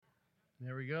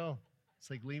There we go.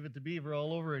 It's like Leave It to Beaver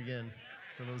all over again,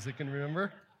 for those that can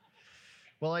remember.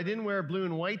 Well, I didn't wear blue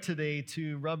and white today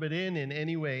to rub it in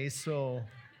any way, so...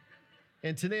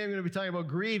 And today I'm going to be talking about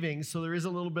grieving, so there is a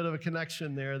little bit of a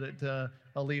connection there that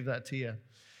I'll leave that to you.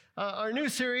 Our new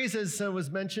series, as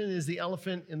was mentioned, is The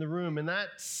Elephant in the Room, and that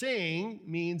saying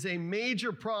means a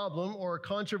major problem or a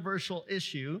controversial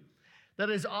issue that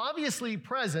is obviously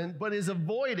present but is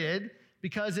avoided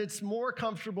because it's more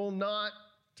comfortable not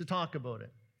to talk about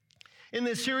it. In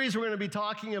this series, we're going to be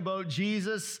talking about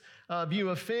Jesus' view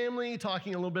of family,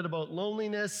 talking a little bit about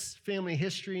loneliness, family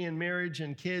history, and marriage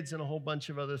and kids, and a whole bunch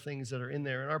of other things that are in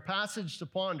there. And our passage to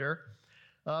ponder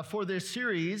for this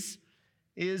series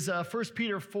is 1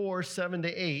 Peter 4,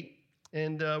 7-8.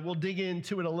 And we'll dig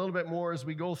into it a little bit more as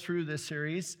we go through this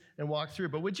series and walk through.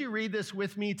 But would you read this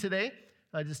with me today?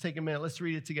 Just take a minute. Let's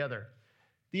read it together.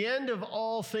 The end of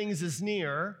all things is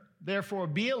near. Therefore,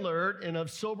 be alert and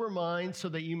of sober mind so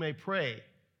that you may pray.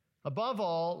 Above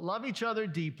all, love each other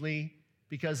deeply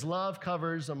because love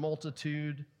covers a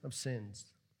multitude of sins.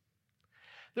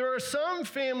 There are some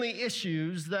family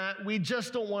issues that we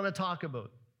just don't want to talk about.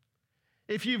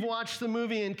 If you've watched the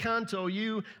movie Encanto,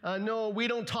 you know we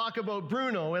don't talk about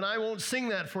Bruno, and I won't sing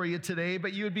that for you today,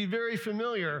 but you would be very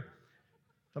familiar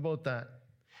about that.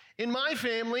 In my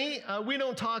family, we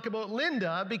don't talk about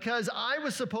Linda because I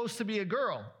was supposed to be a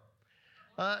girl.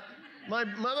 My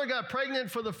mother got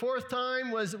pregnant for the fourth time,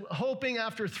 was hoping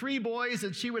after 3 boys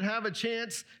that she would have a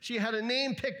chance. She had a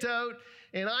name picked out,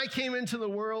 and I came into the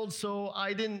world, so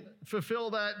I didn't fulfill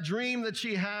that dream that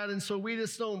she had, and so we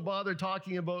just don't bother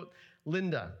talking about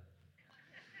Linda.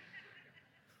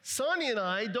 Sonia and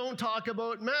I don't talk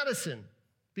about Madison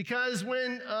because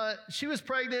when she was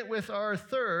pregnant with our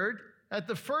third, at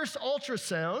the first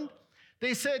ultrasound,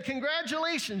 they said,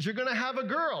 "Congratulations, you're going to have a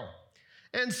girl."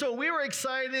 And so we were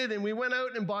excited, and we went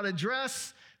out and bought a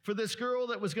dress for this girl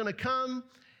that was going to come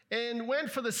and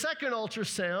went for the second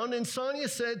ultrasound. And Sonia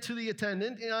said to the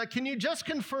attendant, "Can you just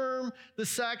confirm the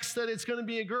sex that it's going to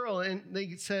be a girl?" And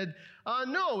they said,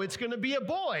 "No, it's going to be a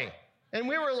boy." And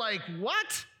we were like,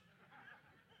 "What?"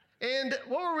 And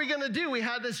what were we going to do? We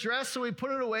had this dress, so we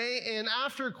put it away. And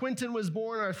after Quentin was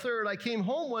born, our third, I came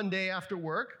home one day after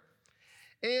work.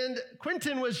 And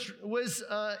Quentin was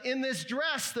in this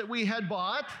dress that we had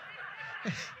bought.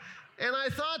 And I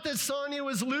thought that Sonia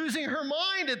was losing her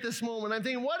mind at this moment. I'm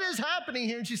thinking, what is happening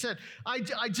here? And she said, I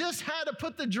just had to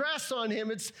put the dress on him.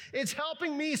 It's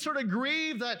helping me sort of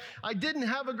grieve that I didn't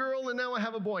have a girl and now I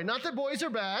have a boy. Not that boys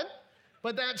are bad,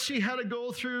 but that she had to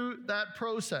go through that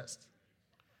process.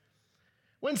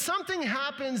 When something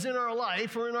happens in our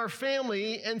life or in our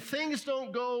family and things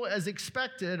don't go as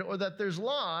expected or that there's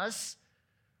loss,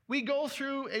 we go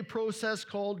through a process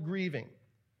called grieving.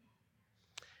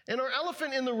 And our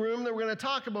elephant in the room that we're going to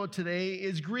talk about today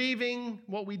is grieving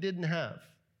what we didn't have.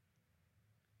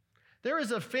 There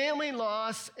is a family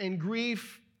loss and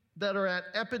grief that are at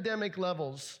epidemic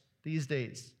levels these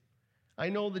days. I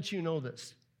know that you know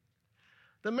this.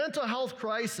 The mental health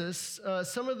crisis,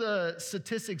 some of the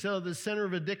statistics out of the Center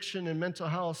of Addiction and Mental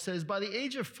Health says by the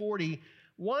age of 40,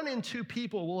 1 in 2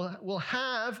 people will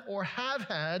have or have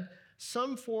had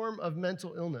some form of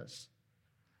mental illness.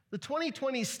 The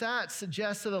 2020 stats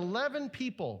suggest that 11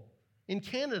 people in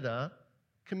Canada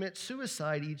commit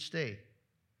suicide each day.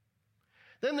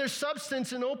 Then there's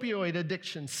substance and opioid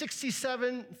addiction,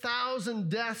 67,000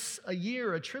 deaths a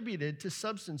year attributed to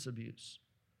substance abuse.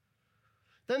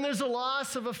 Then there's a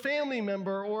loss of a family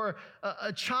member or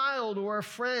a child or a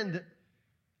friend,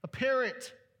 a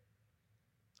parent.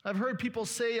 I've heard people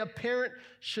say a parent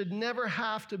should never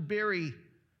have to bury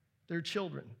their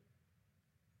children.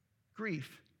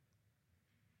 Grief.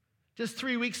 Just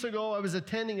 3 weeks ago, I was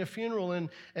attending a funeral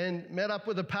and met up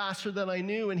with a pastor that I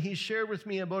knew, and he shared with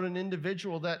me about an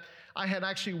individual that I had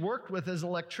actually worked with as an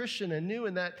electrician and knew,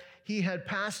 and that he had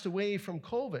passed away from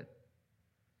COVID.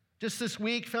 Just this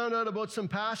week, found out about some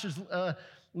pastors,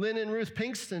 Lynn and Ruth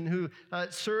Pinkston, who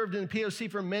served in the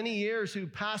POC for many years, who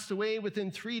passed away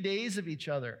within 3 days of each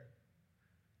other.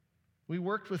 We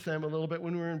worked with them a little bit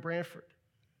when we were in Brantford.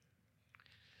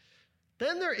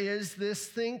 Then there is this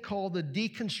thing called the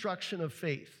deconstruction of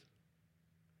faith.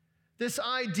 This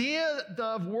idea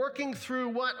of working through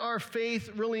what our faith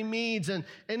really means. And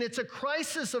it's a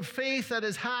crisis of faith that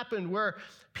has happened where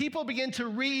people begin to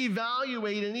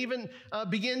reevaluate and even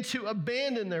begin to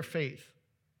abandon their faith.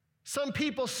 Some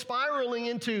people spiraling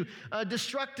into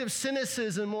destructive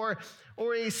cynicism or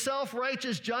a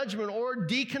self-righteous judgment or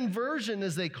deconversion,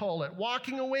 as they call it,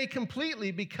 walking away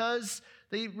completely because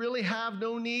they really have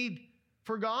no need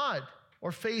for God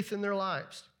or faith in their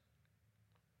lives.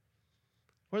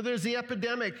 Or there's the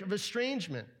epidemic of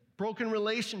estrangement, broken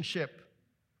relationship,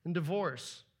 and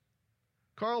divorce.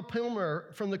 Carl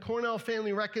Pilmer from the Cornell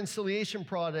Family Reconciliation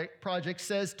Project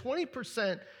says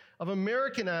 20% of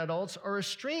American adults are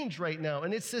estranged right now.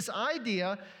 And it's this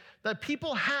idea that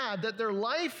people have that their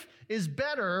life is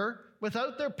better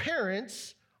without their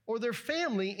parents or their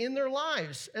family in their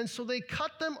lives. And so they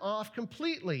cut them off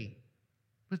completely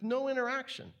with no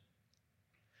interaction.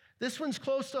 This one's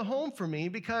close to home for me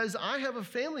because I have a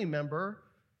family member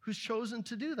who's chosen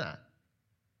to do that.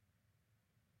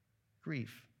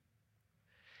 Grief.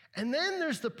 And then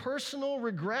there's the personal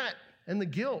regret and the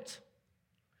guilt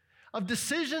of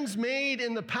decisions made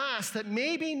in the past that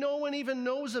maybe no one even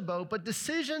knows about, but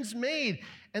decisions made.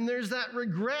 And there's that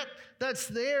regret that's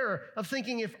there of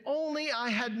thinking, if only I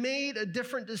had made a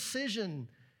different decision,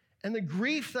 and the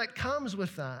grief that comes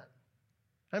with that.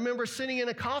 I remember sitting in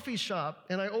a coffee shop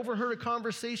and I overheard a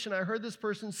conversation. I heard this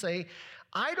person say,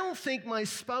 I don't think my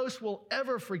spouse will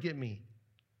ever forgive me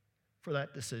for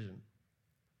that decision.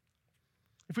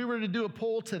 If we were to do a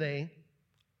poll today,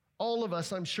 all of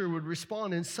us, I'm sure, would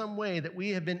respond in some way that we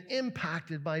have been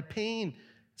impacted by pain,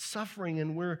 suffering,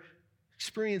 and we're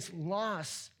experiencing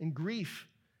loss and grief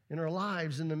in our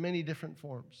lives in the many different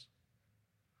forms.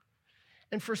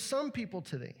 And for some people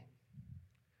today,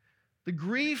 the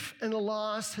grief and the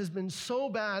loss has been so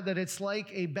bad that it's like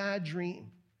a bad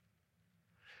dream.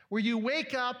 Where you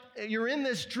wake up, you're in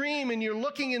this dream, and you're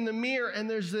looking in the mirror, and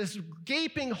there's this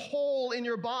gaping hole in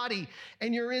your body,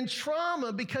 and you're in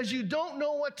trauma because you don't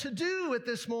know what to do at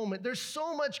this moment. There's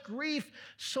so much grief,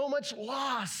 so much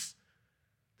loss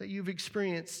that you've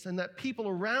experienced and that people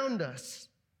around us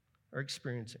are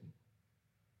experiencing.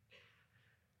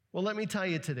 Well, let me tell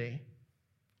you today,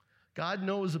 God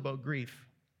knows about grief.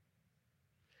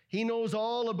 He knows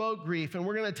all about grief, and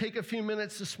we're going to take a few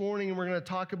minutes this morning and we're going to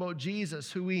talk about Jesus,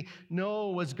 who we know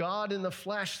was God in the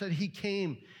flesh, that he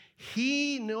came.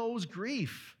 He knows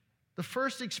grief. The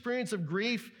first experience of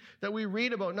grief that we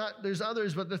read about, there's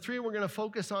others, but the three we're going to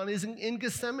focus on is in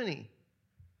Gethsemane.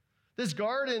 This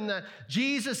garden that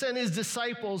Jesus and his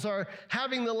disciples are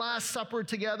having the Last Supper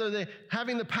together, they're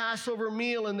having the Passover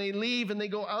meal, and they leave and they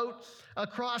go out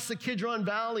across the Kidron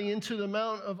Valley into the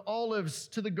Mount of Olives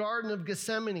to the Garden of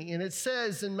Gethsemane. And it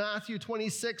says in Matthew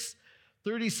 26,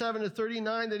 37 to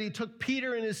 39, that he took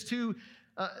Peter and his two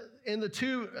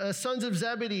sons of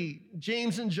Zebedee,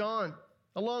 James and John,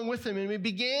 along with him, and he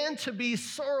began to be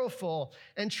sorrowful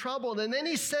and troubled. And then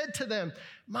he said to them,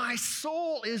 my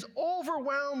soul is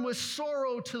overwhelmed with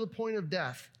sorrow to the point of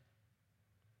death.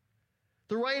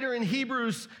 The writer in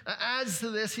Hebrews adds to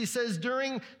this. He says,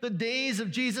 during the days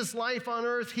of Jesus' life on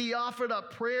earth, he offered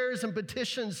up prayers and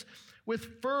petitions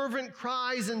with fervent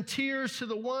cries and tears to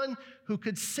the one who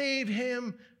could save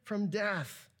him from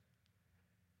death.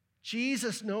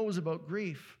 Jesus knows about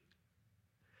grief.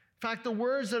 In fact, the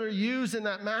words that are used in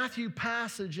that Matthew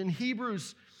passage in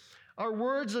Hebrews are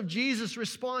words of Jesus'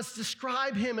 response,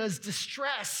 describe him as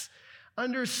distress,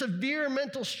 under severe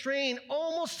mental strain,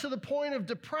 almost to the point of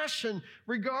depression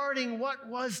regarding what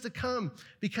was to come,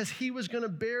 because he was going to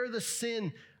bear the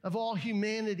sin of all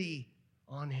humanity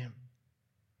on him.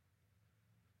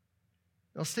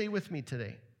 Now, stay with me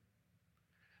today.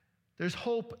 There's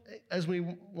hope as we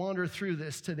wander through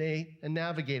this today and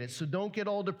navigate it. So don't get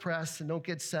all depressed and don't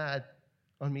get sad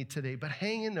on me today. But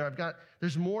hang in there.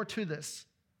 There's more to this.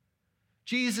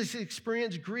 Jesus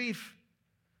experienced grief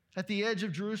at the edge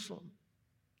of Jerusalem.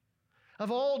 Of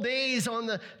all days on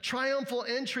the triumphal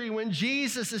entry when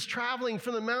Jesus is traveling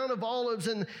from the Mount of Olives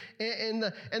and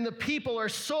the people are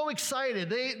so excited.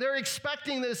 They're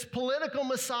expecting this political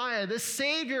Messiah, this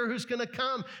Savior who's going to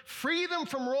come, free them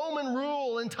from Roman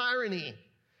rule and tyranny.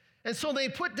 And so they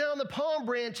put down the palm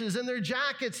branches and their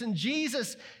jackets, and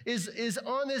Jesus is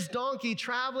on this donkey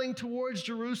traveling towards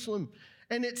Jerusalem.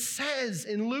 And it says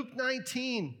in Luke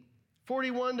 19,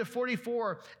 41 to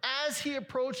 44, as he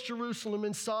approached Jerusalem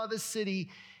and saw the city,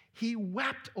 he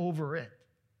wept over it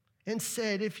and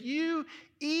said, if you,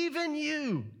 even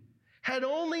you, had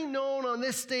only known on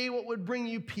this day what would bring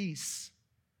you peace,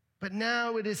 but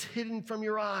now it is hidden from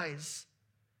your eyes.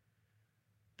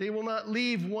 They will not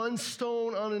leave one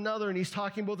stone on another. And he's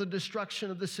talking about the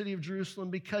destruction of the city of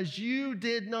Jerusalem, because you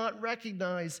did not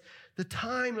recognize the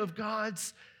time of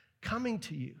God's coming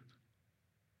to you.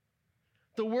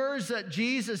 The words that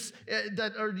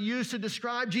that are used to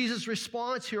describe Jesus'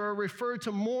 response here are referred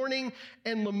to mourning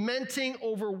and lamenting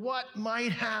over what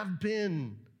might have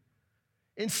been.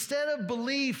 Instead of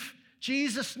belief,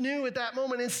 Jesus knew at that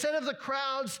moment, instead of the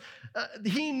crowds,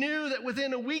 he knew that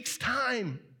within a week's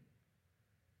time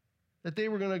that they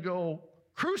were going to go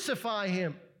crucify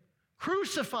him,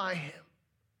 crucify him.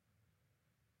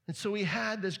 And so he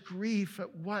had this grief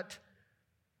at what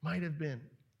might have been.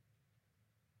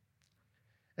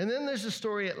 And then there's the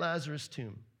story at Lazarus'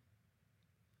 tomb.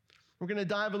 We're going to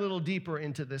dive a little deeper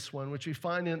into this one, which we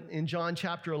find in John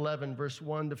chapter 11, verse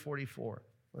 1 to 44.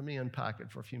 Let me unpack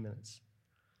it for a few minutes.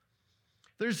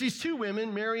 There's these two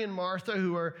women, Mary and Martha,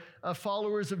 who are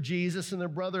followers of Jesus, and their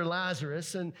brother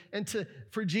Lazarus.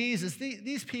 For Jesus,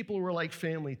 these people were like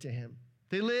family to him.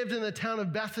 They lived in the town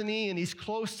of Bethany, and he's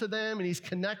close to them, and he's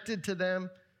connected to them.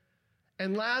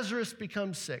 And Lazarus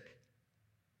becomes sick.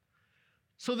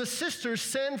 So the sisters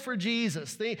send for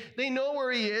Jesus. They know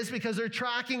where he is because they're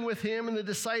tracking with him and the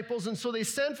disciples, and so they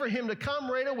send for him to come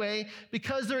right away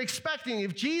because they're expecting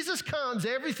if Jesus comes,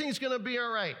 everything's going to be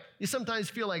all right. You sometimes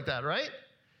feel like that, right?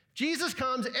 Jesus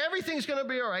comes, everything's going to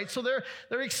be all right. So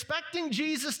they're expecting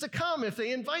Jesus to come if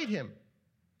they invite him.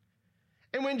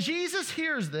 And when Jesus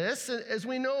hears this, as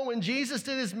we know, when Jesus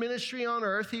did his ministry on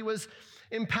earth, he was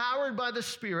empowered by the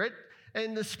Spirit,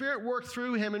 and the Spirit worked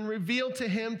through him and revealed to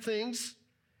him things.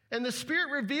 And the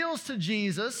Spirit reveals to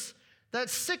Jesus that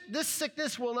this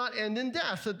sickness will not end in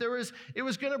death, that it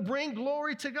was going to bring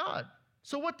glory to God.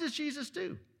 So what does Jesus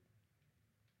do?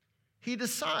 He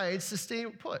decides to stay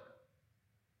put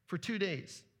for 2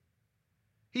 days.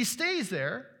 He stays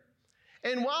there,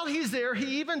 and while he's there,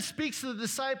 he even speaks to the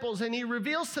disciples, and he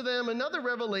reveals to them another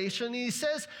revelation. He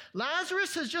says,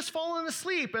 Lazarus has just fallen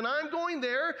asleep, and I'm going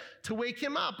there to wake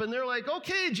him up. And they're like,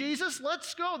 okay, Jesus,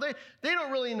 let's go. They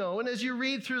don't really know. And as you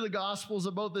read through the Gospels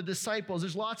about the disciples,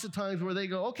 there's lots of times where they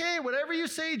go, okay, whatever you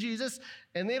say, Jesus,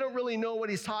 and they don't really know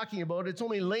what he's talking about. It's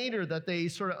only later that they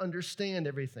sort of understand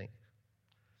everything.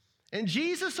 And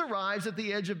Jesus arrives at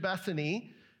the edge of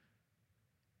Bethany,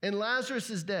 and Lazarus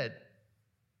is dead.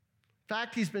 In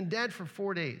fact, he's been dead for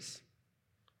 4 days.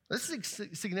 This is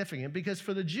significant because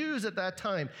for the Jews at that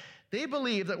time, they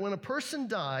believed that when a person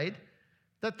died,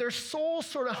 that their soul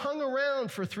sort of hung around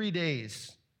for 3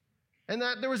 days, and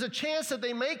that there was a chance that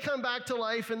they may come back to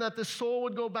life and that the soul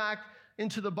would go back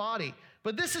into the body.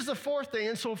 But this is the 4th day,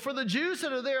 and so for the Jews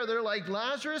that are there, they're like,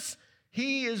 Lazarus,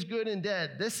 he is good and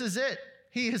dead. This is it.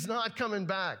 He is not coming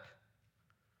back.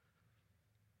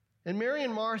 And Mary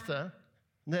and Martha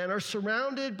then are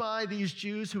surrounded by these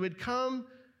Jews who had come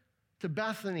to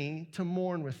Bethany to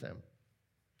mourn with them.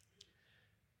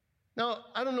 Now,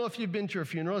 I don't know if you've been to a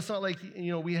funeral. It's not like,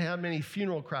 we have many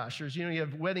funeral crashers. You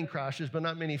have wedding crashers, but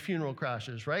not many funeral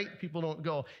crashers, right? People don't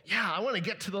go, yeah, I want to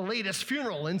get to the latest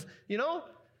funeral. And,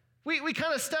 we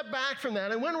kind of step back from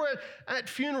that. And when we're at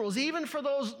funerals, even for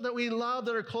those that we love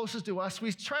that are closest to us,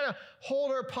 we try to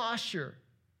hold our posture.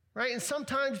 Right? And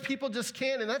sometimes people just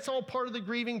can't, and that's all part of the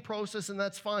grieving process, and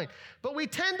that's fine. But we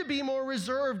tend to be more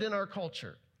reserved in our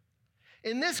culture.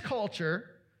 In this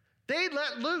culture, they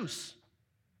let loose.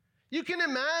 You can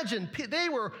imagine, they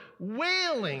were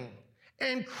wailing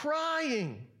and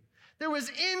crying. There was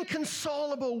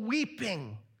inconsolable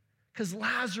weeping because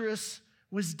Lazarus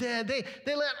was dead.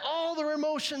 They let all their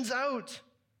emotions out.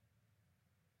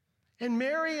 And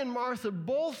Mary and Martha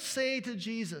both say to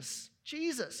Jesus,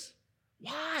 Jesus,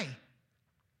 why?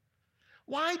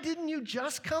 Why didn't you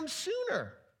just come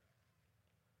sooner?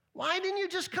 Why didn't you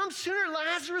just come sooner?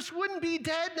 Lazarus wouldn't be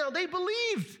dead now. They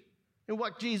believed in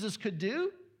what Jesus could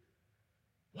do.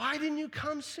 Why didn't you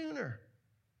come sooner?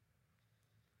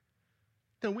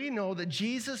 Then we know that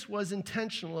Jesus was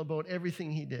intentional about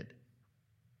everything he did,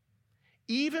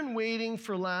 even waiting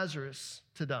for Lazarus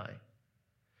to die.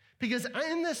 Because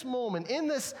in this moment, in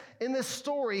this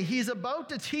story, he's about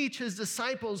to teach his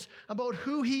disciples about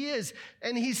who he is.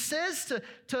 And he says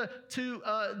to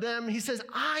them, he says,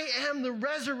 I am the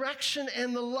resurrection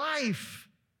and the life.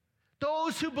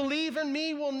 Those who believe in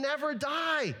me will never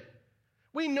die.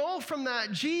 We know from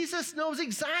that Jesus knows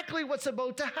exactly what's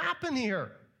about to happen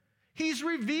here. He's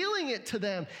revealing it to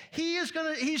them. He's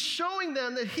showing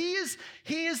them that he is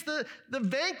the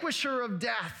vanquisher of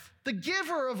death, the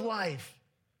giver of life.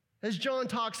 As John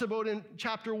talks about in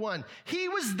chapter 1. He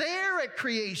was there at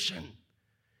creation,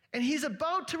 and he's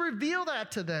about to reveal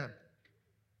that to them.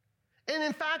 And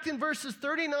in fact, in verses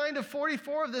 39 to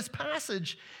 44 of this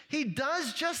passage, he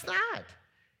does just that.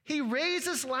 He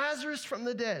raises Lazarus from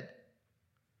the dead.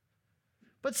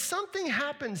 But something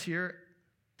happens here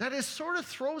that sort of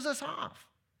throws us off.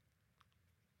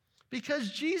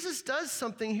 Because Jesus does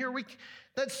something here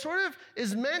that sort of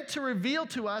is meant to reveal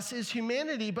to us his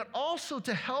humanity, but also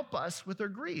to help us with our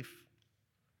grief.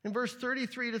 In verse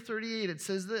 33 to 38, it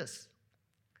says this.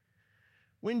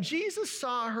 When Jesus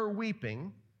saw her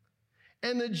weeping,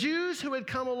 and the Jews who had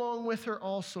come along with her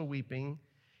also weeping,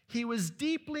 he was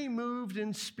deeply moved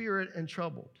in spirit and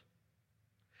troubled.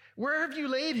 Where have you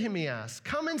laid him, he asked.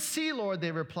 Come and see, Lord,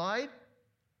 they replied.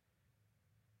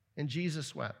 and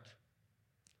Jesus wept.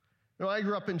 You know, I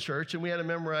grew up in church, and we had to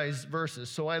memorize verses,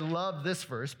 so I love this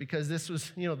verse because this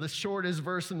was, the shortest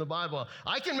verse in the Bible.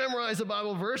 I can memorize a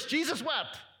Bible verse. Jesus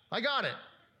wept. I got it.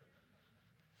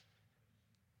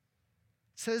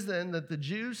 It says then that the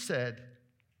Jews said,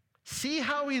 "See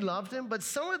how he loved him?" But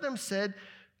some of them said,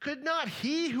 "Could not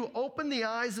he who opened the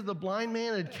eyes of the blind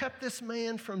man and kept this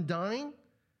man from dying?"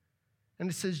 And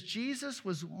it says, Jesus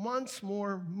was once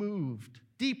more moved,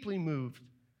 deeply moved,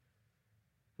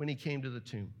 when he came to the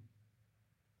tomb.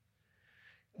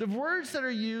 The words that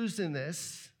are used in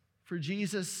this for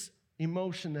Jesus'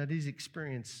 emotion that he's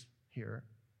experienced here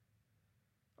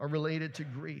are related to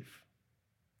grief.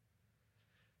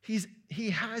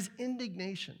 He has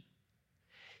indignation.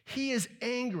 He is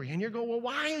angry. And you're going, well,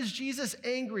 why is Jesus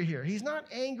angry here? He's not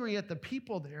angry at the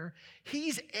people there.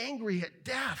 He's angry at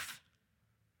death.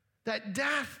 That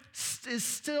death is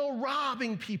still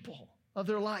robbing people of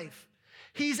their life.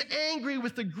 He's angry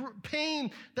with the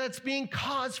pain that's being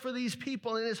caused for these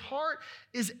people, and his heart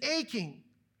is aching.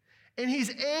 And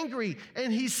he's angry,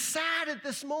 and he's sad at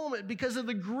this moment because of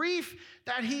the grief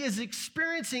that he is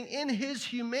experiencing in his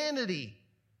humanity.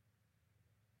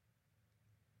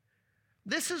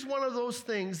 This is one of those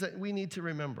things that we need to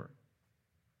remember.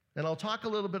 And I'll talk a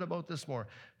little bit about this more.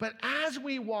 But as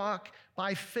we walk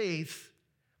by faith,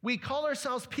 we call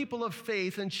ourselves people of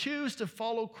faith and choose to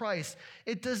follow Christ.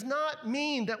 It does not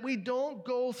mean that we don't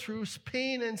go through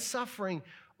pain and suffering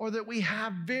or that we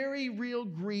have very real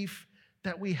grief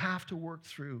that we have to work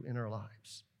through in our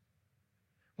lives.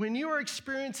 When you are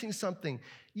experiencing something,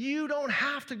 you don't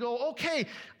have to go, okay,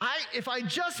 if I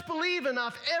just believe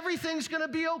enough, everything's going to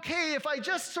be okay. If I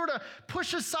just sort of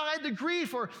push aside the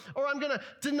grief or I'm going to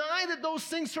deny that those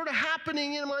things sort of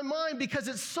happening in my mind because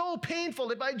it's so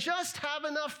painful. If I just have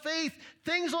enough faith,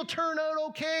 things will turn out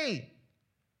okay.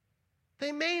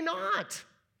 They may not.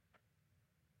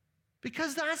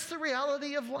 Because that's the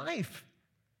reality of life.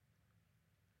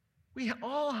 We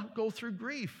all go through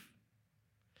grief.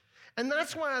 And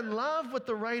that's why I love what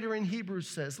the writer in Hebrews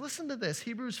says. Listen to this,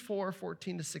 Hebrews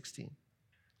 4:14-16.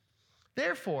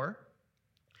 Therefore,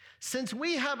 since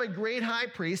we have a great high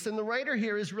priest, and the writer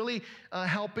here is really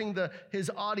helping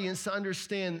his audience to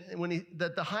understand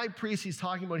that the high priest he's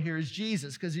talking about here is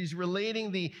Jesus, because he's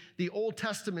relating the Old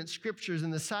Testament scriptures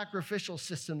and the sacrificial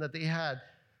system that they had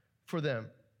for them.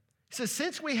 He says,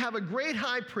 since we have a great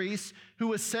high priest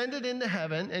who ascended into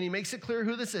heaven, and he makes it clear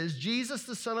who this is, Jesus,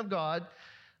 the Son of God,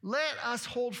 let us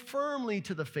hold firmly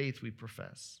to the faith we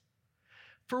profess.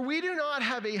 For we do not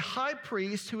have a high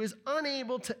priest who is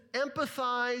unable to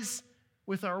empathize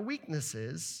with our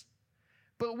weaknesses,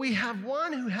 but we have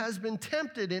one who has been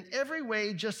tempted in every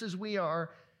way just as we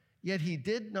are, yet he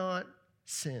did not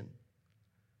sin.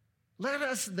 Let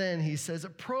us then, he says,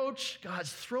 approach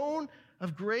God's throne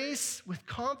of grace with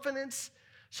confidence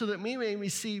so that we may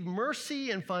receive mercy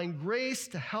and find grace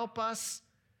to help us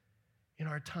in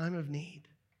our time of need.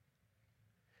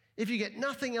 If you get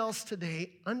nothing else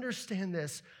today, understand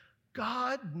this.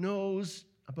 God knows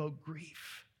about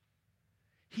grief.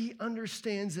 He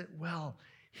understands it well.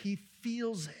 He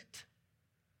feels it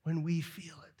when we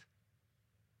feel it,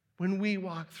 when we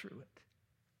walk through it.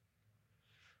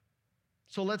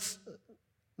 So let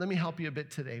me help you a bit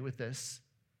today with this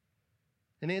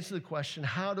and answer the question,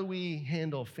 how do we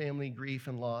handle family grief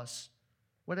and loss,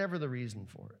 whatever the reason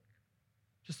for it?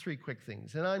 Just 3 quick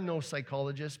things. And I'm no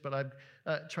psychologist, but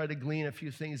I've tried to glean a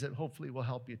few things that hopefully will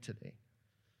help you today.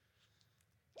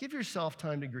 Give yourself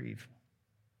time to grieve.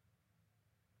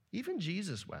 Even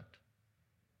Jesus wept.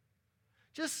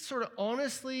 Just sort of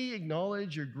honestly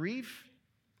acknowledge your grief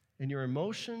and your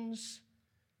emotions,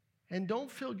 and don't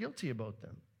feel guilty about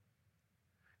them.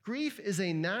 Grief is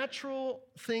a natural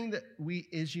thing that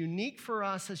is unique for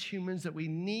us as humans that we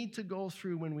need to go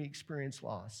through when we experience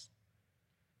loss.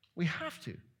 We have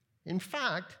to. In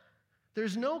fact,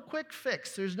 there's no quick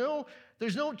fix. There's no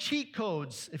cheat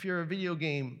codes, if you're a video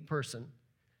game person,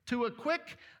 to a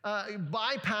quick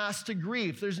bypass to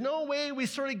grief. There's no way we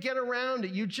sort of get around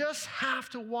it. You just have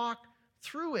to walk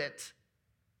through it.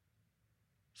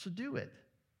 So do it.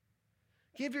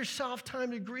 Give yourself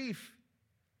time to grieve.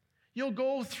 You'll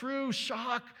go through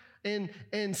shock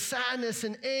and sadness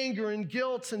and anger and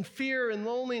guilt and fear and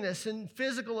loneliness and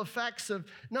physical effects of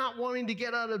not wanting to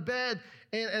get out of bed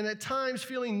and at times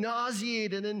feeling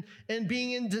nauseated and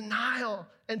being in denial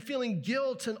and feeling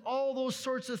guilt and all those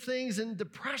sorts of things and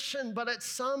depression. But at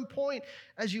some point,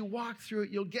 as you walk through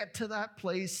it, you'll get to that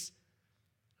place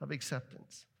of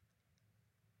acceptance.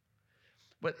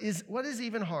 What is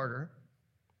even harder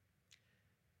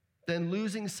than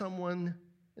losing someone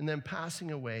and then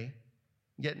passing away,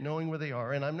 yet knowing where they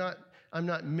are. And I'm I'm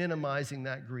not minimizing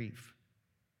that grief.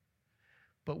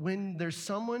 But when there's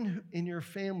someone in your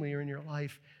family or in your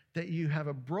life that you have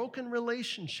a broken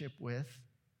relationship with,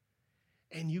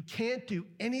 and you can't do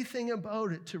anything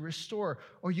about it to restore,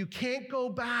 or you can't go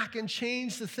back and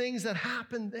change the things that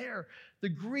happened there, the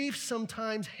grief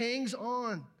sometimes hangs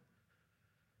on.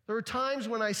 There are times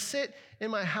when I sit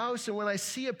in my house and when I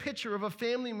see a picture of a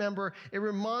family member, it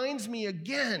reminds me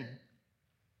again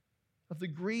of the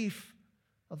grief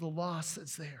of the loss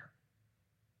that's there.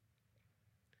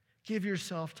 Give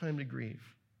yourself time to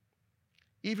grieve,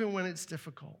 even when it's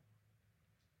difficult.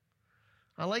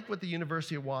 I like what the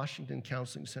University of Washington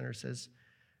Counseling Center says.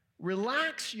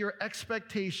 Relax your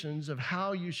expectations of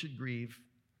how you should grieve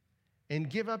and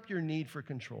give up your need for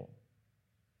control.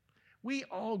 We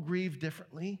all grieve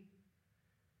differently,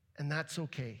 and that's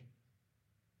okay.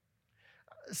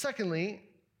 Secondly,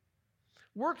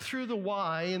 work through the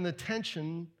why and the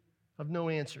tension of no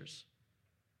answers.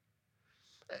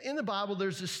 In the Bible,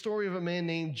 there's this story of a man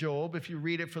named Job. If you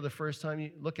read it for the first time,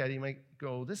 you look at it, you might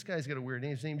go, this guy's got a weird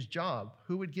name. His name's Job.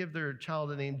 Who would give their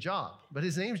child a name Job? But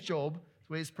his name's Job, that's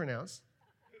the way it's pronounced.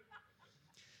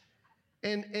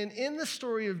 And in the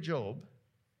story of Job,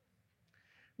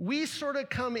 we sort of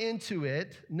come into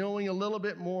it knowing a little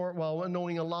bit more, well,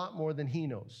 knowing a lot more than he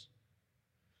knows.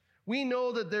 We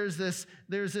know that there's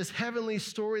this heavenly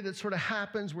story that sort of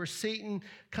happens where Satan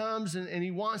comes and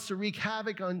he wants to wreak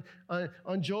havoc on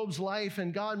Job's life,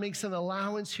 and God makes an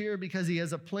allowance here because he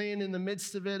has a plan in the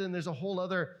midst of it, and there's a whole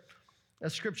other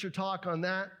scripture talk on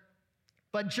that.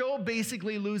 But Job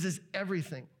basically loses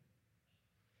everything.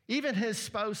 Even his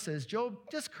spouse says, Job,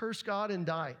 just curse God and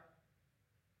die.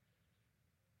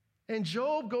 And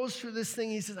Job goes through this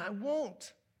thing. He says, I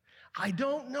won't. I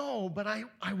don't know, but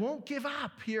I won't give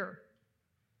up here.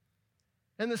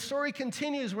 And the story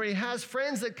continues where he has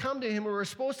friends that come to him who are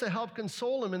supposed to help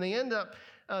console him, and they end up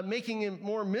making it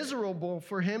more miserable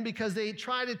for him because they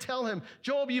try to tell him,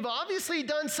 Job, you've obviously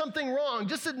done something wrong.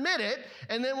 Just admit it,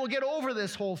 and then we'll get over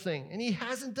this whole thing. And he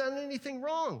hasn't done anything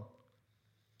wrong.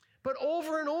 But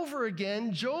over and over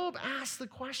again, Job asks the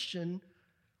question,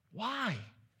 why?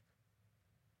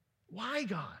 Why,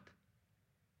 God?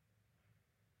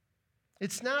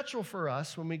 It's natural for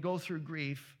us when we go through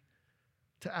grief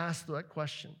to ask that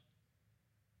question.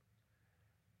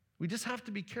 We just have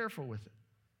to be careful with it.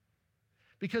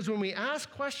 Because when we ask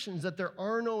questions that there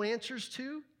are no answers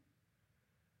to,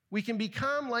 we can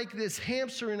become like this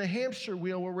hamster in a hamster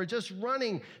wheel where we're just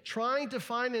running, trying to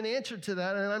find an answer to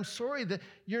that. And I'm sorry that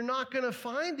you're not going to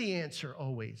find the answer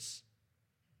always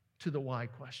to the why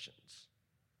questions.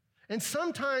 And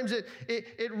sometimes it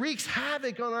wreaks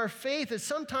havoc on our faith. And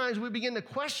sometimes we begin to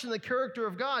question the character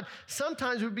of God.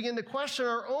 Sometimes we begin to question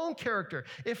our own character.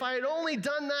 If I had only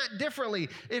done that differently,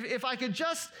 if I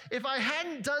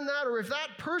hadn't done that, or if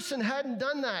that person hadn't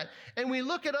done that, and we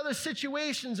look at other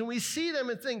situations and we see them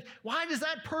and think, why does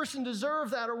that person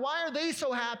deserve that? Or why are they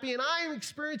so happy and I'm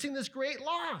experiencing this great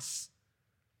loss?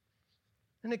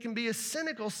 And it can be a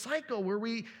cynical cycle where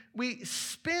we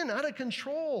spin out of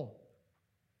control.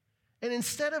 And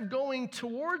instead of going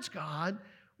towards God,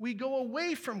 we go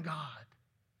away from God.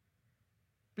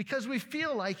 Because we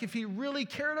feel like if he really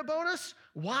cared about us,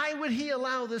 why would he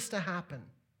allow this to happen?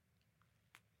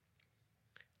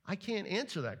 I can't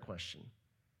answer that question.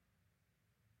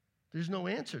 There's no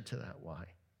answer to that why.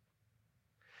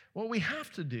 What we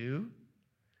have to do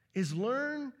is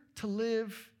learn to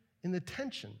live in the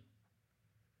tension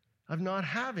of not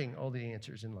having all the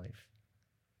answers in life.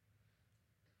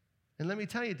 And let me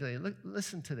tell you today,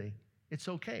 listen today, it's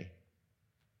okay.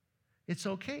 It's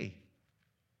okay.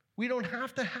 We don't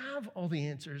have to have all the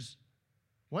answers.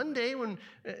 One day when,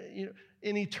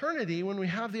 in eternity, when we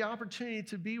have the opportunity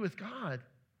to be with God,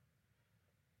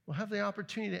 we'll have the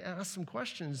opportunity to ask some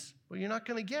questions, but you're not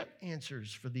going to get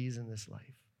answers for these in this life.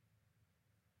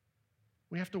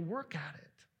 We have to work at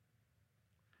it.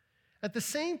 At the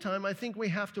same time, I think we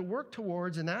have to work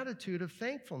towards an attitude of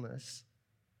thankfulness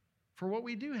for what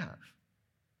we do have.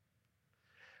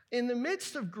 In the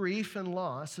midst of grief and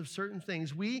loss of certain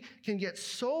things, we can get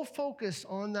so focused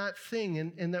on that thing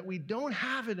and that we don't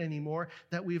have it anymore,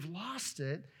 that we've lost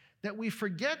it, that we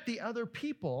forget the other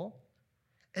people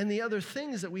and the other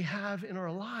things that we have in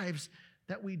our lives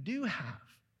that we do have.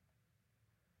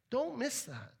 Don't miss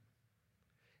that.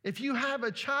 If you have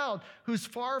a child who's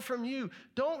far from you,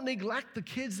 don't neglect the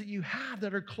kids that you have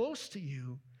that are close to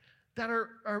you, that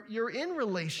you're in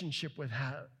relationship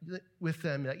with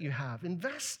them that you have.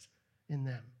 Invest in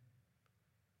them.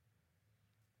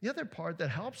 The other part that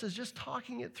helps is just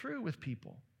talking it through with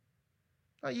people.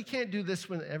 Now, you can't do this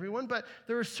with everyone, but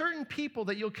there are certain people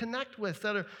that you'll connect with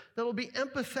that will be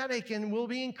empathetic and will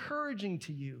be encouraging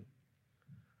to you.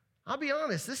 I'll be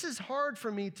honest, this is hard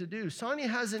for me to do. Sonia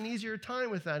has an easier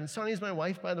time with that. And Sonia's my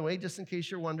wife, by the way, just in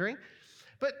case you're wondering.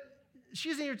 But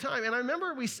she's in your time. And I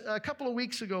remember a couple of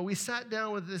weeks ago, we sat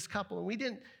down with this couple,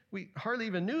 and we hardly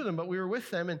even knew them, but we were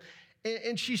with them.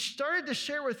 And she started to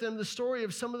share with them the story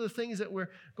of some of the things that we're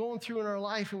going through in our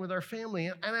life and with our family.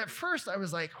 And at first I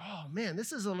was like, oh man,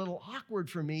 this is a little awkward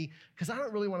for me because I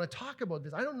don't really want to talk about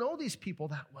this. I don't know these people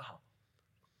that well.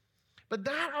 But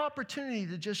that opportunity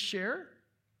to just share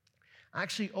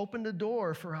actually opened a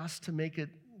door for us to make a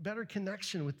better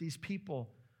connection with these people.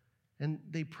 And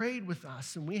they prayed with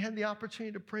us, and we had the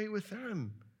opportunity to pray with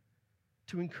them,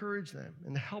 to encourage them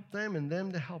and to help them and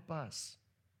them to help us.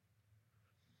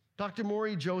 Dr.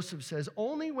 Maury Joseph says,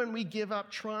 only when we give up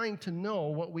trying to know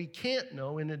what we can't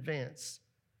know in advance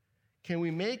can we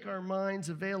make our minds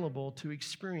available to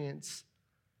experience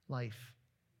life.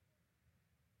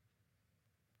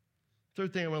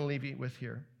 Third thing I want to leave you with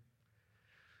here.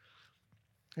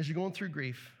 As you're going through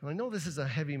grief, and I know this is a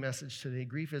heavy message today,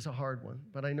 grief is a hard one,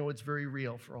 but I know it's very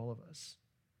real for all of us.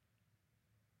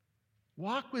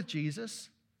 Walk with Jesus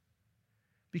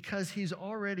because he's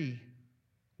already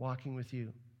walking with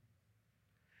you.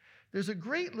 There's a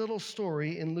great little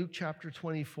story in Luke chapter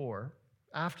 24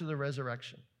 after the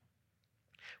resurrection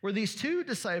where these two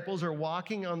disciples are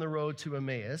walking on the road to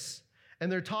Emmaus, and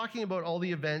they're talking about all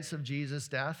the events of Jesus'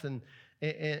 death and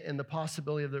the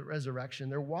possibility of the resurrection.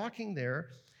 They're walking there,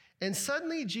 and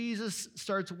suddenly Jesus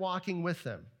starts walking with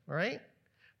them, all right?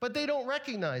 But they don't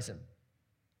recognize him.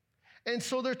 And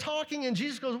so they're talking, and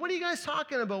Jesus goes, what are you guys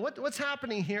talking about? What's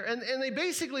happening here? And they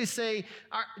basically say,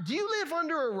 do you live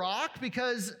under a rock?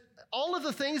 Because all of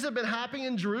the things that have been happening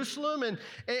in Jerusalem, and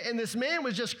this man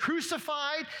was just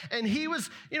crucified, and he was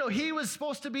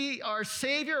supposed to be our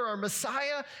Savior, our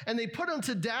Messiah, and they put him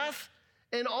to death,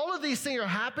 and all of these things are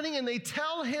happening, and they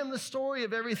tell him the story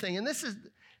of everything.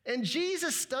 And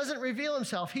Jesus doesn't reveal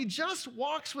himself. He just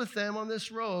walks with them on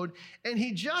this road, and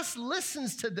he just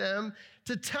listens to them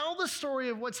to tell the story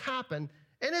of what's happened,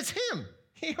 and it's him.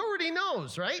 He already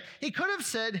knows, right? He could have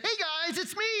said, hey guys,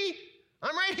 it's me.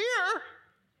 I'm right here.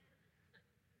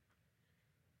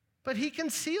 But he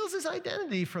conceals his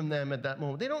identity from them at that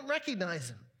moment. They don't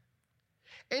recognize him.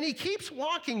 And he keeps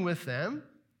walking with them.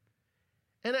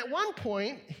 And at one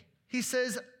point, he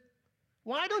says,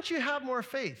 why don't you have more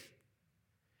faith?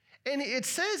 And it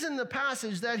says in the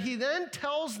passage that he then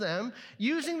tells them,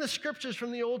 using the scriptures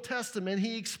from the Old Testament,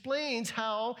 he explains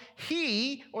how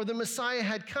he, or the Messiah,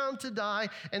 had come to die,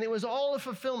 and it was all a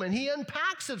fulfillment. He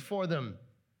unpacks it for them.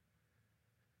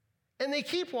 And they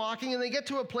keep walking, and they get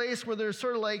to a place where there's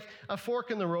sort of like a fork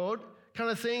in the road kind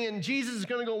of thing, and Jesus is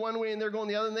going to go one way, and they're going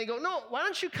the other, and they go, no, why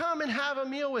don't you come and have a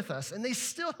meal with us? And they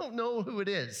still don't know who it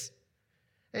is.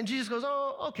 And Jesus goes,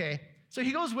 oh, okay. So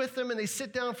he goes with them, and they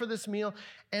sit down for this meal,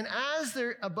 and as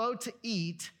they're about to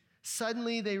eat,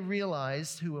 suddenly they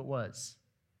realize who it was,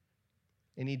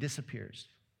 and he disappears.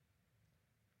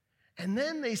 And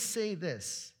then they say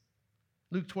this,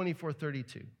 Luke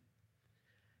 24:32.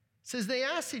 Says they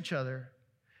asked each other,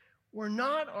 were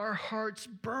not our hearts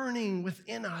burning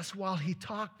within us while he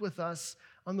talked with us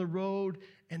on the road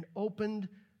and opened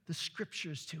the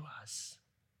scriptures to us?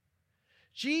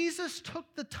 Jesus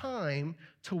took the time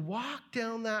to walk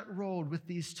down that road with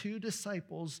these two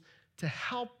disciples to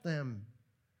help them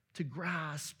to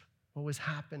grasp what was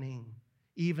happening,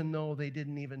 even though they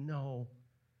didn't even know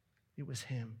it was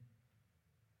him.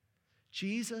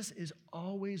 Jesus is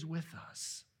always with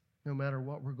us, no matter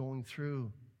what we're going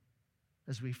through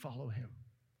as we follow him.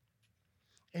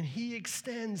 And he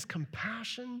extends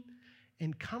compassion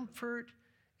and comfort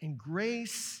and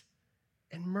grace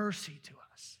and mercy to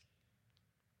us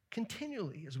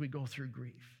continually as we go through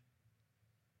grief.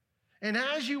 And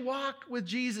as you walk with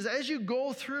Jesus, as you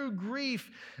go through grief,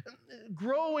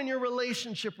 grow in your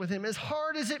relationship with him. As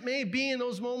hard as it may be in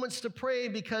those moments to pray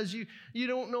because you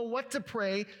don't know what to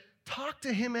pray, talk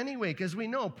to him anyway, because we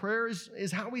know prayer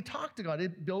is how we talk to God.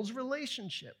 It builds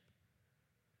relationship.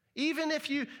 Even if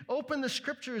you open the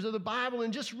scriptures of the Bible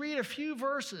and just read a few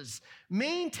verses,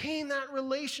 maintain that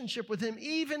relationship with him,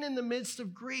 even in the midst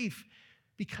of grief,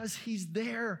 because he's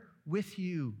there with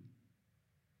you.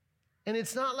 And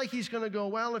it's not like he's going to go,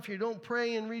 well, if you don't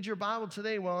pray and read your Bible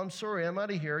today, well, I'm sorry, I'm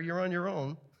out of here. You're on your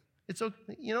own. It's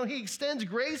okay. He extends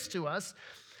grace to us,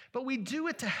 but we do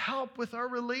it to help with our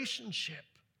relationship.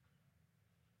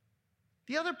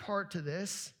 The other part to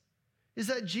this is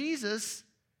that Jesus,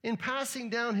 in passing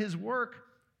down his work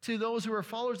to those who are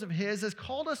followers of his, has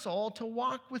called us all to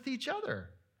walk with each other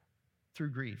through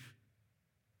grief.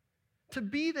 to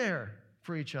be there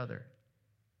for each other,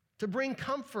 to bring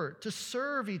comfort, to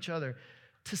serve each other,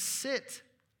 to sit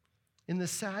in the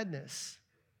sadness,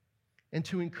 and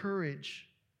to encourage,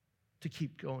 to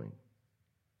keep going.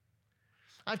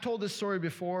 I've told this story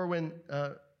before when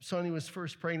Sonny was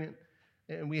first pregnant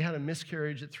and we had a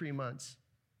miscarriage at 3 months.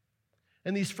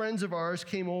 And these friends of ours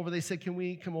came over. They said, can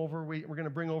we come over? We're going to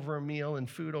bring over a meal, and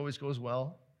food always goes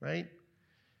well, right?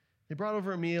 They brought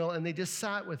over a meal, and they just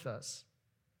sat with us.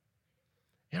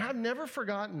 And I've never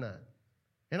forgotten that.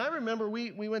 And I remember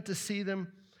we went to see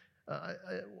them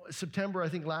September, I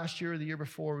think last year or the year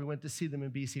before, we went to see them in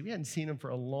BC. We hadn't seen them for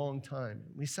a long time.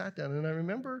 We sat down, and I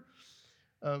remember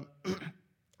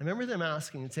them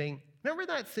asking and saying, remember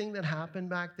that thing that happened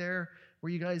back there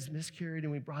where you guys miscarried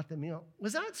and we brought the meal?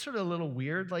 Was that sort of a little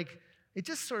weird? Like, it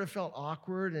just sort of felt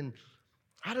awkward, and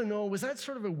I don't know, was that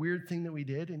sort of a weird thing that we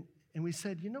did? And we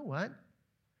said, you know what?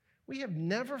 We have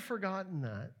never forgotten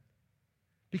that,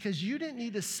 because you didn't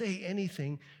need to say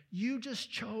anything. You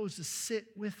just chose to sit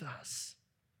with us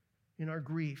in our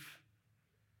grief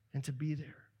and to be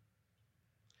there.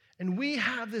 And we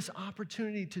have this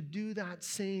opportunity to do that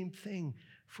same thing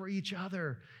for each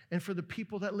other and for the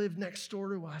people that live next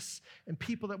door to us and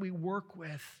people that we work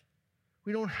with.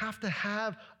 We don't have to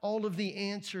have all of the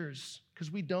answers,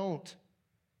 because we don't.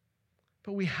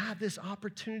 But we have this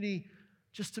opportunity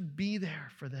just to be there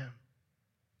for them.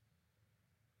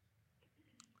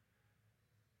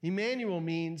 Emmanuel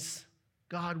means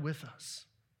God with us.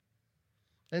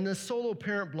 And the Solo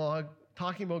Parent blog,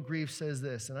 talking about grief, says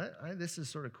this, and this is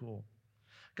sort of cool.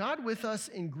 God with us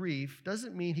in grief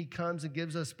doesn't mean he comes and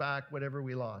gives us back whatever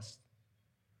we lost.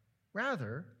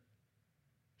 Rather,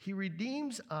 he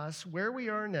redeems us where we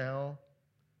are now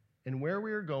and where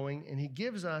we are going, and he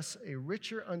gives us a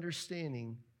richer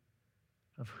understanding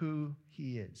of who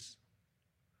he is.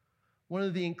 One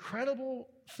of the incredible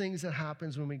things that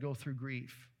happens when we go through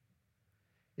grief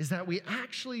is that we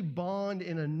actually bond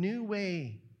in a new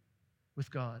way with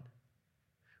God.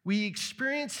 We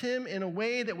experience him in a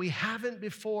way that we haven't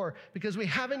before, because we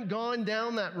haven't gone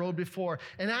down that road before.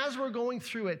 And as we're going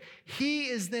through it, he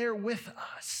is there with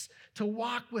us to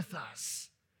walk with us.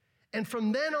 And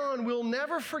from then on, we'll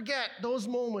never forget those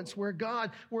moments where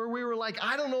we were like,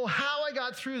 I don't know how I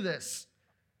got through this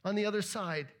on the other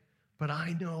side, but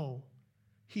I know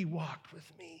he walked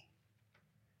with me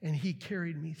and he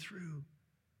carried me through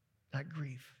that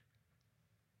grief.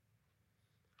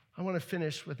 I want to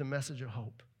finish with a message of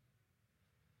hope.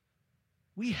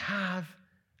 We have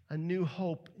a new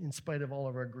hope in spite of all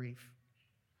of our grief.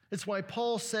 It's why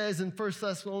Paul says in 1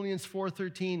 Thessalonians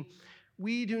 4:13,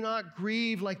 we do not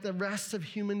grieve like the rest of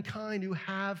humankind who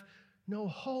have no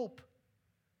hope.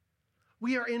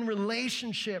 We are in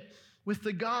relationship with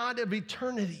the God of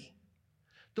eternity,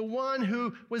 the one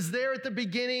who was there at the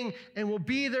beginning and will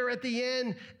be there at the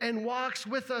end and walks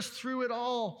with us through it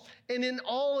all. And in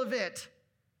all of it,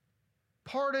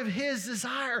 part of his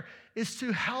desire is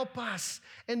to help us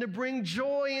and to bring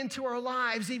joy into our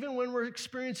lives, even when we're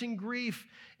experiencing grief,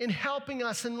 in helping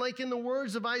us. And like in the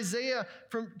words of Isaiah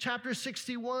from chapter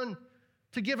 61,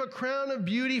 to give a crown of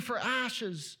beauty for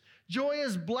ashes, joy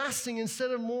as blessing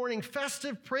instead of mourning,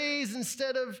 festive praise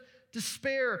instead of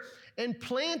despair, and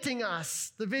planting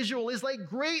us, the visual is like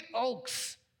great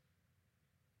oaks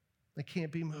that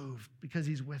can't be moved because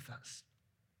he's with us.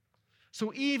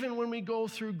 So even when we go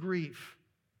through grief,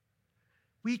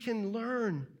 we can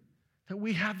learn that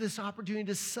we have this opportunity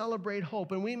to celebrate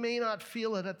hope. And we may not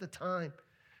feel it at the time,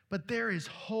 but there is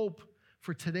hope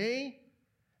for today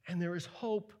and there is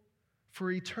hope for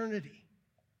eternity.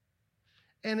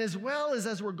 And as well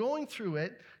as we're going through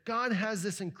it, God has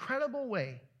this incredible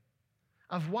way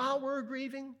of, while we're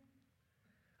grieving,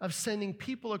 of sending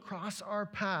people across our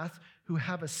path who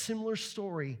have a similar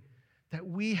story, that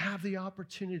we have the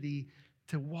opportunity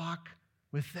to walk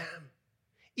with them.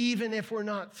 Even if we're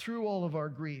not through all of our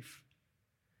grief,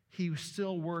 he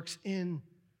still works in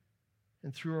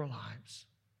and through our lives.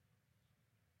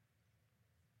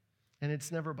 And it's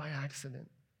never by accident.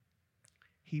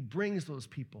 He brings those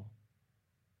people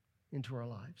into our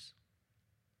lives.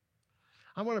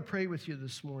 I want to pray with you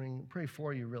this morning, pray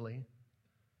for you really,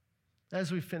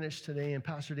 as we finish today, and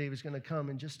Pastor Dave is going to come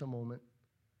in just a moment.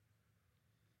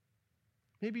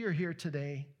 Maybe you're here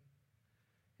today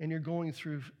and you're going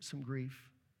through some grief.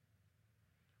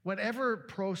 Whatever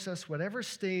process, whatever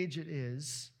stage it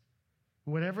is,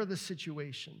 whatever the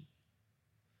situation,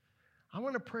 I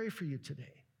want to pray for you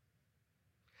today.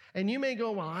 And you may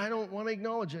go, well, I don't want to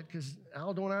acknowledge it because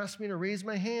Al don't ask me to raise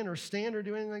my hand or stand or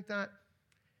do anything like that.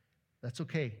 That's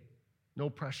okay. No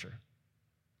pressure.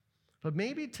 But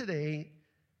maybe today,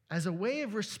 as a way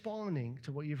of responding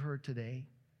to what you've heard today,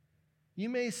 you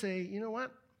may say, you know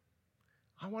what?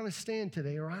 I want to stand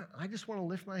today, or I just want to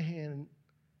lift my hand and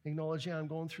acknowledge, I'm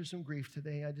going through some grief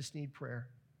today. I just need prayer.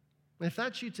 And if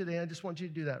that's you today, I just want you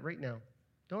to do that right now.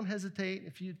 Don't hesitate.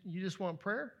 If you just want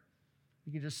prayer,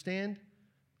 you can just stand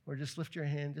or just lift your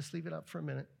hand. Just leave it up for a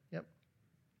minute. Yep.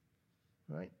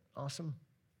 All right. Awesome.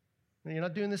 And you're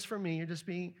not doing this for me. You're just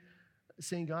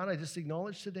saying, God, I just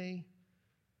acknowledge today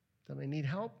that I need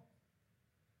help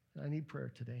and I need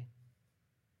prayer today.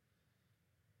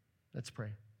 Let's pray.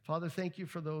 Father, thank you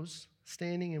for those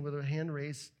standing and with their hand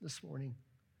raised this morning.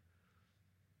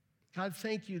 God,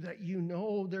 thank you that you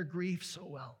know their grief so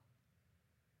well.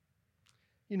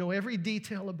 You know every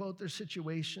detail about their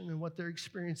situation and what they're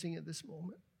experiencing at this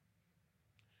moment.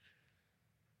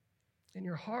 And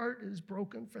your heart is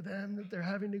broken for them that they're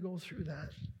having to go through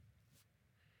that.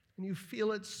 And you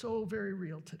feel it so very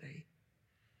real today.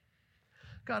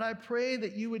 God, I pray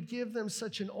that you would give them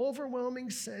such an overwhelming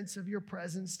sense of your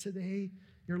presence today,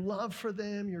 your love for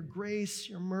them, your grace,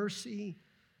 your mercy.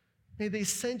 May they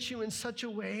sense you in such a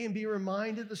way and be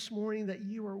reminded this morning that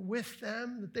you are with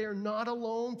them, that they are not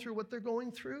alone through what they're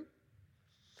going through.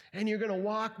 And you're going to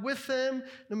walk with them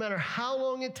no matter how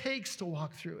long it takes to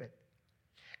walk through it.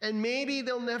 And maybe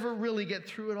they'll never really get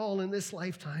through it all in this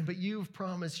lifetime, but you've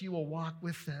promised you will walk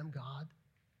with them, God.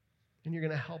 And you're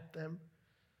going to help them,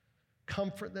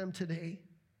 comfort them today.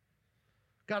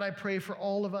 God, I pray for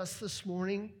all of us this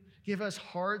morning. Give us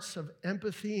hearts of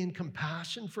empathy and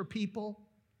compassion for people.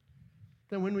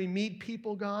 That when we meet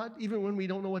people, God, even when we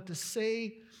don't know what to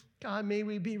say, God, may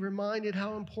we be reminded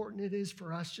how important it is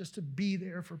for us just to be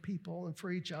there for people and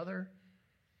for each other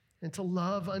and to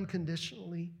love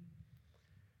unconditionally,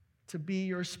 to be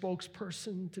your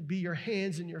spokesperson, to be your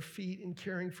hands and your feet in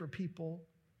caring for people.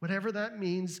 Whatever that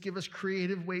means, give us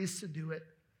creative ways to do it.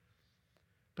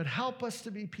 But help us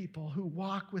to be people who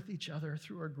walk with each other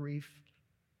through our grief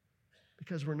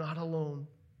because we're not alone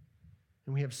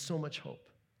and we have so much hope.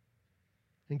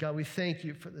 And God, we thank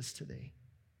you for this today.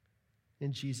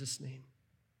 In Jesus' name,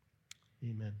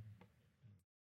 amen.